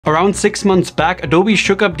Around 6 months back, Adobe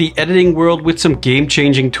shook up the editing world with some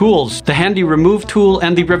game-changing tools. The handy Remove tool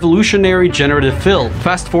and the revolutionary Generative Fill.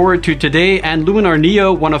 Fast forward to today and Luminar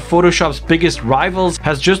Neo, one of Photoshop's biggest rivals,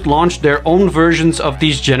 has just launched their own versions of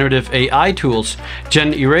these generative AI tools,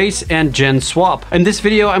 GenErase and GenSwap. In this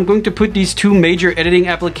video, I'm going to put these two major editing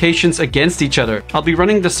applications against each other. I'll be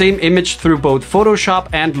running the same image through both Photoshop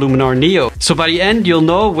and Luminar Neo. So by the end, you'll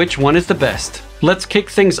know which one is the best. Let's kick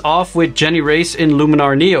things off with GenErase in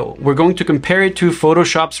Luminar Neo. We're going to compare it to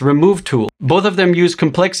Photoshop's Remove tool. Both of them use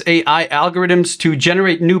complex AI algorithms to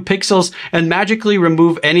generate new pixels and magically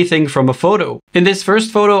remove anything from a photo. In this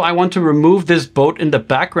first photo, I want to remove this boat in the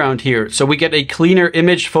background here, so we get a cleaner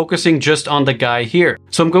image focusing just on the guy here.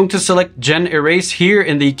 So I'm going to select GenErase here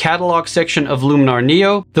in the catalog section of Luminar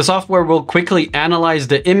Neo. The software will quickly analyze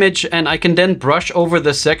the image and I can then brush over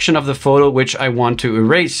the section of the photo which I want to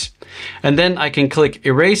erase. And then I can click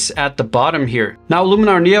erase at the bottom here. Now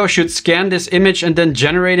Luminar Neo should scan this image and then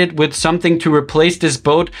generate it with something to replace this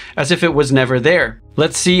boat as if it was never there.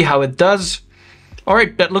 Let's see how it does.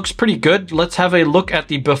 Alright, that looks pretty good. Let's have a look at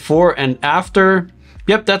the before and after.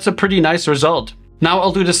 Yep, that's a pretty nice result. Now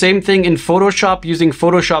I'll do the same thing in Photoshop using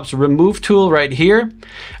Photoshop's Remove tool right here.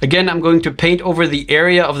 Again, I'm going to paint over the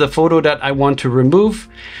area of the photo that I want to remove.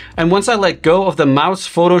 And once I let go of the mouse,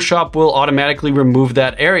 Photoshop will automatically remove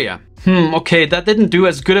that area. Okay, that didn't do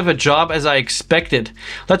as good of a job as I expected.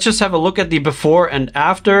 Let's just have a look at the before and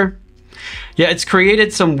after. Yeah, it's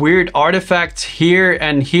created some weird artifacts here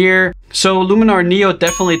and here. So Luminar Neo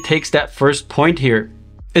definitely takes that first point here.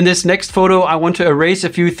 In this next photo, I want to erase a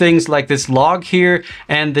few things like this log here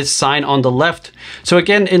and this sign on the left. So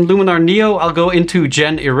again, in Luminar Neo, I'll go into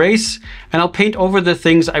GenErase and I'll paint over the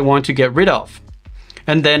things I want to get rid of.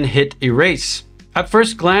 And then hit erase. At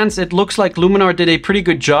first glance, it looks like Luminar did a pretty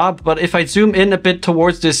good job, but if I zoom in a bit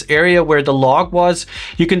towards this area where the log was,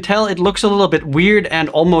 you can tell it looks a little bit weird and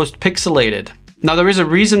almost pixelated. Now there is a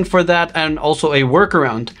reason for that and also a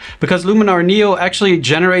workaround, because Luminar Neo actually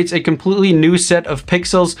generates a completely new set of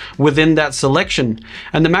pixels within that selection.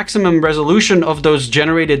 And the maximum resolution of those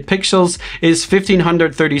generated pixels is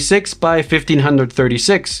 1536 by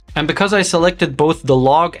 1536. And because I selected both the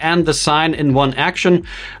log and the sign in one action,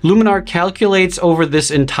 Luminar calculates over this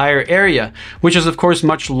entire area, which is of course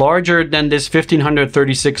much larger than this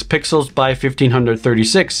 1536 pixels by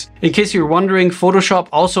 1536. In case you're wondering, Photoshop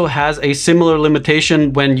also has a similar limitation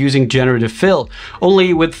when using Generative Fill.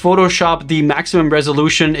 Only with Photoshop, the maximum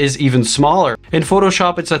resolution is even smaller. In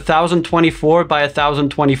Photoshop, it's 1024 by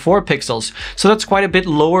 1024 pixels, so that's quite a bit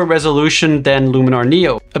lower resolution than Luminar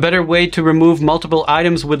Neo. A better way to remove multiple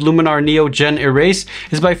items with Luminar Neo GenErase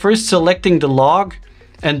is by first selecting the log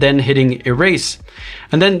and then hitting erase.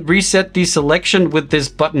 And then reset the selection with this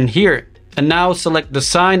button here. And now select the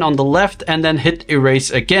sign on the left and then hit erase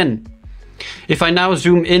again. If I now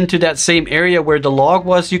zoom into that same area where the log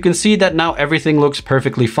was, you can see that now everything looks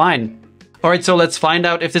perfectly fine. Alright, so let's find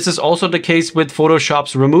out if this is also the case with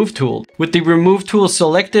Photoshop's Remove tool. With the Remove tool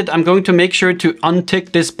selected, I'm going to make sure to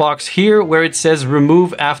untick this box here where it says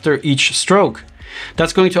Remove after each stroke.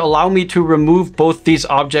 That's going to allow me to remove both these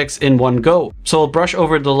objects in one go. So I'll brush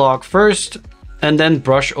over the log first and then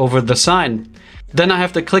brush over the sign. Then I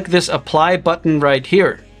have to click this Apply button right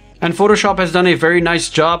here. And Photoshop has done a very nice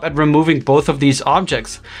job at removing both of these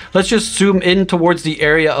objects. Let's just zoom in towards the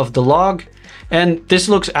area of the log. And this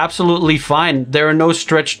looks absolutely fine. There are no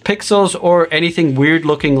stretched pixels or anything weird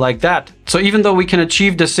looking like that. So even though we can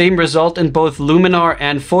achieve the same result in both Luminar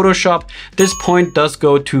and Photoshop, this point does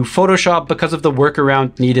go to Photoshop because of the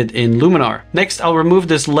workaround needed in Luminar. Next, I'll remove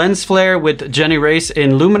this lens flare with GenErase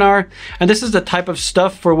in Luminar. And this is the type of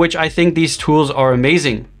stuff for which I think these tools are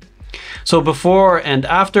amazing. So before and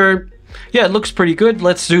after, yeah, it looks pretty good.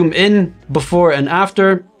 Let's zoom in, before and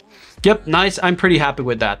after. Yep, nice, I'm pretty happy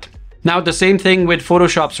with that. Now the same thing with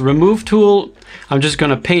Photoshop's Remove tool. I'm just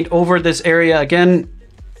gonna paint over this area again.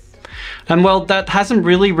 And well, that hasn't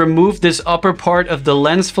really removed this upper part of the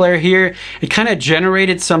lens flare here. It kind of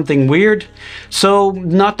generated something weird. So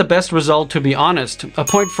not the best result, to be honest. A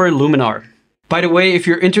point for Luminar. By the way, if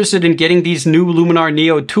you're interested in getting these new Luminar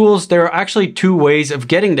Neo tools, there are actually two ways of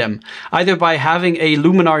getting them. Either by having a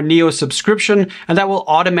Luminar Neo subscription, and that will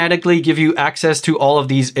automatically give you access to all of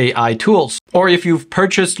these AI tools. Or if you've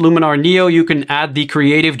purchased Luminar Neo, you can add the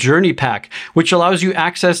Creative Journey Pack, which allows you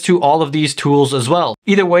access to all of these tools as well.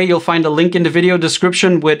 Either way, you'll find a link in the video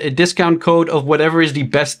description with a discount code of whatever is the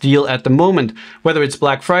best deal at the moment, whether it's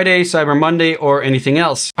Black Friday, Cyber Monday, or anything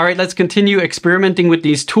else. All right, let's continue experimenting with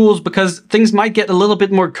these tools because things might get a little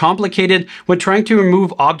bit more complicated when trying to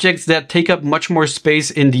remove objects that take up much more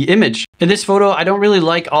space in the image. In this photo, I don't really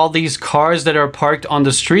like all these cars that are parked on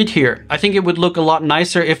the street here. I think it would look a lot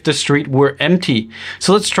nicer if the street were empty.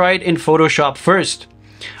 So let's try it in Photoshop first.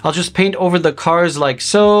 I'll just paint over the cars like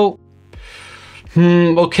so.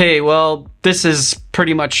 Okay, well, this is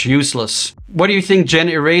pretty much useless. What do you think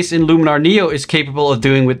GenErase in Luminar Neo is capable of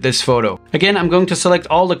doing with this photo? Again, I'm going to select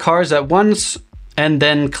all the cars at once and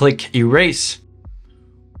then click Erase.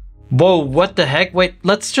 Whoa, what the heck? Wait,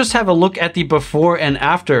 let's just have a look at the before and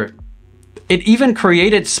after. It even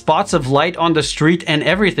created spots of light on the street and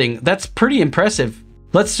everything. That's pretty impressive.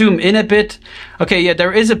 Let's zoom in a bit. Okay, yeah,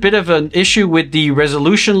 there is a bit of an issue with the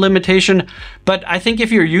resolution limitation, but I think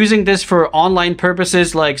if you're using this for online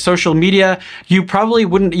purposes like social media, you probably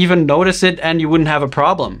wouldn't even notice it and you wouldn't have a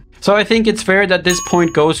problem. So I think it's fair that this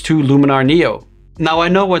point goes to Luminar Neo. Now I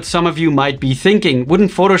know what some of you might be thinking.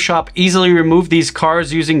 Wouldn't Photoshop easily remove these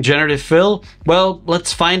cars using Generative Fill? Well,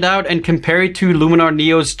 let's find out and compare it to Luminar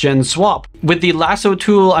Neo's GenSwap. With the lasso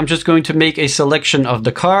tool, I'm just going to make a selection of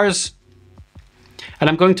the cars. And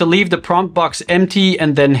I'm going to leave the prompt box empty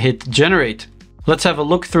and then hit generate. Let's have a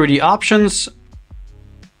look through the options.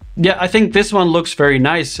 Yeah, I think this one looks very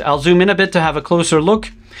nice. I'll zoom in a bit to have a closer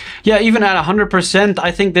look. Yeah, even at 100%,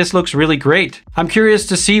 I think this looks really great. I'm curious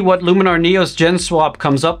to see what Luminar Neo's GenSwap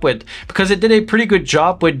comes up with, because it did a pretty good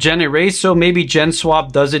job with GenErase, so maybe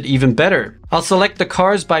GenSwap does it even better. I'll select the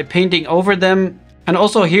cars by painting over them. And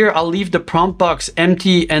also here, I'll leave the prompt box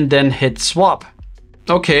empty and then hit swap.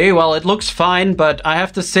 Okay, well, it looks fine, but I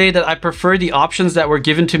have to say that I prefer the options that were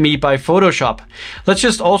given to me by Photoshop. Let's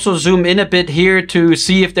just also zoom in a bit here to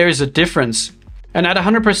see if there's a difference. And at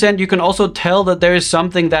 100%, you can also tell that there is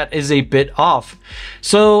something that is a bit off.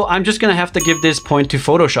 So I'm just gonna have to give this point to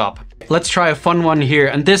Photoshop. Let's try a fun one here,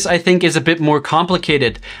 and this I think is a bit more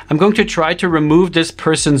complicated. I'm going to try to remove this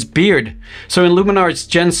person's beard. So in Luminar's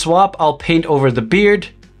GenSwap, I'll paint over the beard.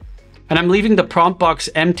 And I'm leaving the prompt box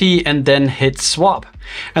empty and then hit swap.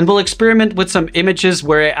 And we'll experiment with some images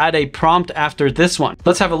where I add a prompt after this one.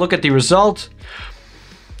 Let's have a look at the result.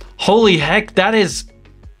 Holy heck, that is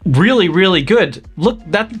really, really good. Look,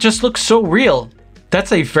 that just looks so real.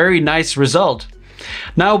 That's a very nice result.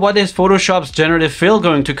 Now, what is Photoshop's Generative Fill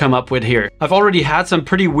going to come up with here? I've already had some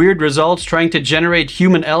pretty weird results trying to generate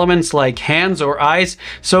human elements like hands or eyes,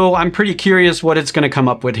 so I'm pretty curious what it's going to come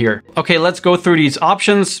up with here. Okay, let's go through these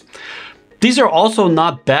options. These are also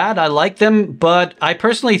not bad, I like them, but I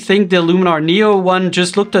personally think the Luminar Neo one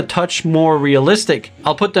just looked a touch more realistic.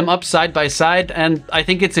 I'll put them up side by side and I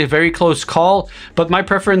think it's a very close call, but my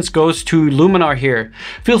preference goes to Luminar here.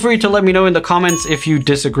 Feel free to let me know in the comments if you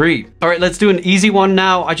disagree. Alright, let's do an easy one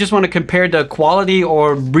now. I just want to compare the quality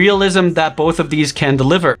or realism that both of these can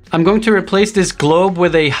deliver. I'm going to replace this globe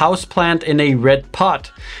with a houseplant in a red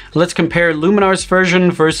pot. Let's compare Luminar's version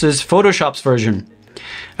versus Photoshop's version.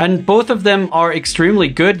 And both of them are extremely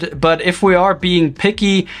good, but if we are being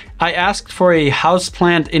picky, I asked for a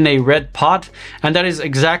houseplant in a red pot, and that is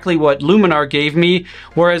exactly what Luminar gave me,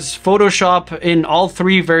 whereas Photoshop in all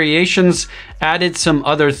three variations added some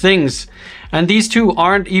other things. And these two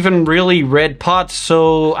aren't even really red pots,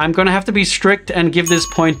 so I'm gonna have to be strict and give this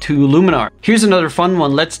point to Luminar. Here's another fun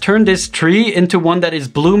one. Let's turn this tree into one that is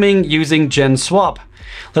blooming using GenSwap.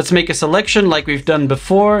 Let's make a selection like we've done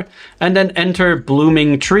before and then enter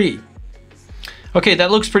blooming tree. Okay,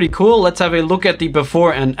 that looks pretty cool. Let's have a look at the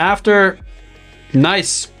before and after.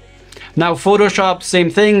 Nice. Now Photoshop, same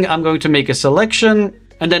thing. I'm going to make a selection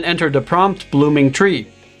and then enter the prompt blooming tree.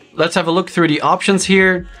 Let's have a look through the options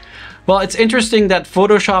here. Well, it's interesting that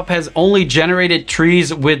Photoshop has only generated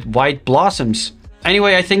trees with white blossoms.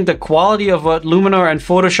 Anyway, I think the quality of what Luminar and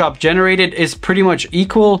Photoshop generated is pretty much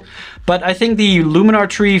equal, but I think the Luminar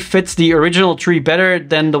tree fits the original tree better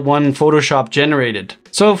than the one Photoshop generated.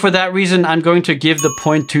 So for that reason, I'm going to give the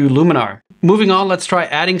point to Luminar. Moving on, let's try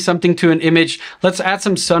adding something to an image. Let's add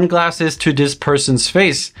some sunglasses to this person's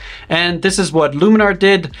face. And this is what Luminar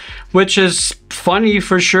did, which is funny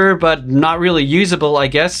for sure, but not really usable, I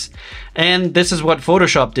guess. And this is what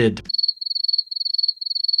Photoshop did.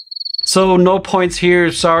 So no points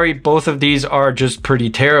here, sorry, both of these are just pretty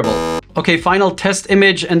terrible. Okay, final test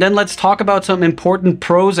image, and then let's talk about some important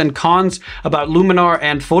pros and cons about Luminar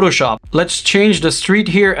and Photoshop. Let's change the street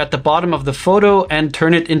here at the bottom of the photo and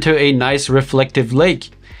turn it into a nice reflective lake.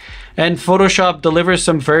 And Photoshop delivers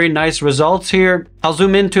some very nice results here. I'll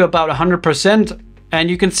zoom in to about 100%. And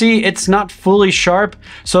you can see it's not fully sharp,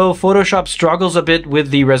 so Photoshop struggles a bit with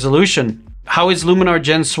the resolution. How is Luminar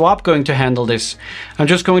GenSwap going to handle this? I'm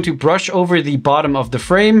just going to brush over the bottom of the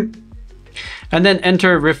frame and then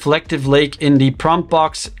enter Reflective Lake in the prompt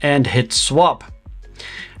box and hit swap.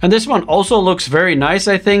 And this one also looks very nice,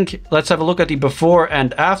 I think. Let's have a look at the before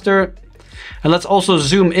and after. And let's also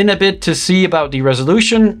zoom in a bit to see about the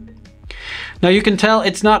resolution. Now you can tell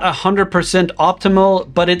it's not 100%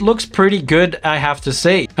 optimal, but it looks pretty good, I have to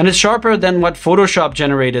say. And it's sharper than what Photoshop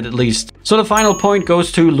generated at least. So the final point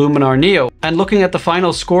goes to Luminar Neo. And looking at the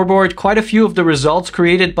final scoreboard, quite a few of the results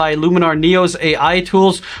created by Luminar Neo's AI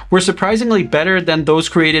tools were surprisingly better than those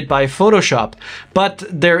created by Photoshop. But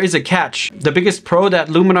there is a catch. The biggest pro that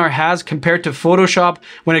Luminar has compared to Photoshop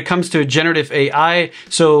when it comes to generative AI,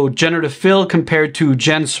 so Generative Fill compared to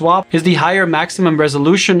GenSwap, is the higher maximum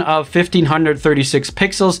resolution of 1536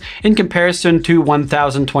 pixels in comparison to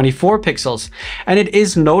 1024 pixels. And it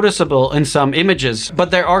is noticeable in some images,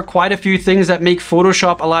 but there are quite a few things that make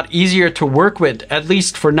Photoshop a lot easier to work with, at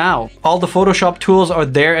least for now. All the Photoshop tools are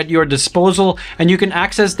there at your disposal and you can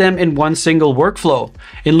access them in one single workflow.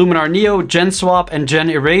 In Luminar Neo, GenSwap and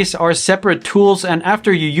GenErase are separate tools, and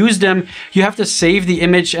after you use them, you have to save the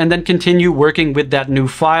image and then continue working with that new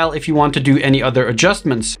file if you want to do any other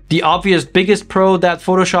adjustments. The obvious biggest pro that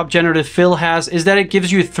Photoshop Generative Fill has is that it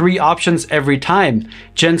gives you 3 options every time.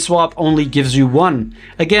 GenSwap only gives you 1.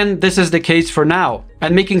 Again, this is the case for now.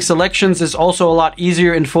 And making selections is also a lot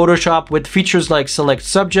easier in Photoshop with features like Select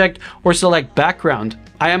Subject or Select Background.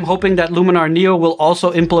 I am hoping that Luminar Neo will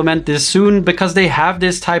also implement this soon because they have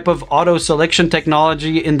this type of auto selection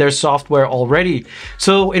technology in their software already.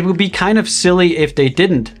 So it would be kind of silly if they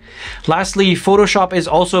didn't. Lastly, Photoshop is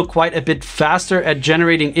also quite a bit faster at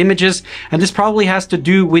generating images, and this probably has to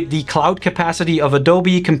do with the cloud capacity of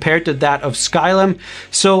Adobe compared to that of Skylum.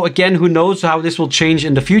 So again, who knows how this will change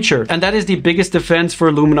in the future. And that is the biggest defense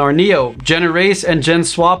for Luminar Neo. GenErase and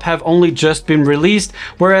GenSwap have only just been released,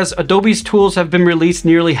 whereas Adobe's tools have been released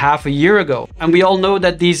nearly half a year ago. And we all know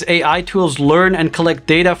that these AI tools learn and collect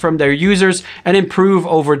data from their users and improve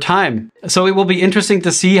over time. So it will be interesting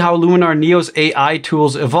to see how Luminar Neo's AI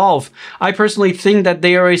tools evolve. I personally think that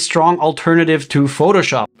they are a strong alternative to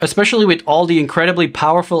Photoshop, especially with all the incredibly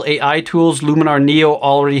powerful AI tools Luminar Neo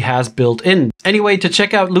already has built in. Anyway, to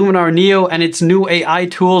check out Luminar Neo and its new AI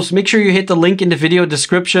tools, make sure you hit the link in the video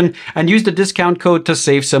description and use the discount code to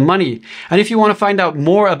save some money. And if you want to find out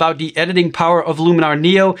more about the editing power of Luminar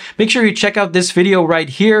Neo, make sure you check out this video right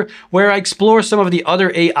here where I explore some of the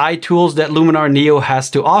other AI tools that Luminar Neo has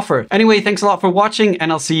to offer. Anyway, thanks a lot for watching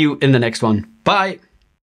and I'll see you in the next one. Bye!